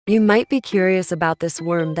You might be curious about this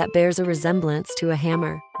worm that bears a resemblance to a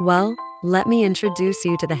hammer. Well, let me introduce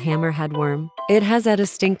you to the hammerhead worm. It has a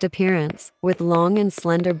distinct appearance, with long and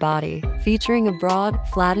slender body, featuring a broad,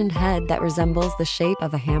 flattened head that resembles the shape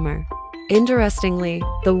of a hammer. Interestingly,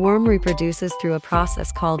 the worm reproduces through a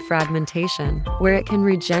process called fragmentation, where it can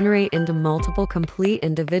regenerate into multiple complete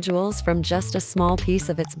individuals from just a small piece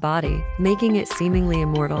of its body, making it seemingly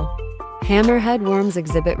immortal. Hammerhead worms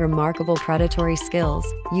exhibit remarkable predatory skills,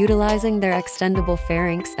 utilizing their extendable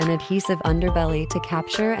pharynx and adhesive underbelly to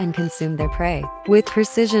capture and consume their prey. With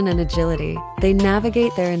precision and agility, they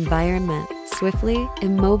navigate their environment swiftly,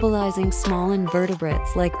 immobilizing small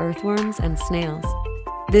invertebrates like earthworms and snails.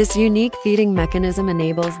 This unique feeding mechanism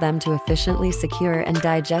enables them to efficiently secure and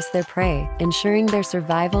digest their prey, ensuring their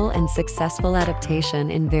survival and successful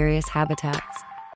adaptation in various habitats.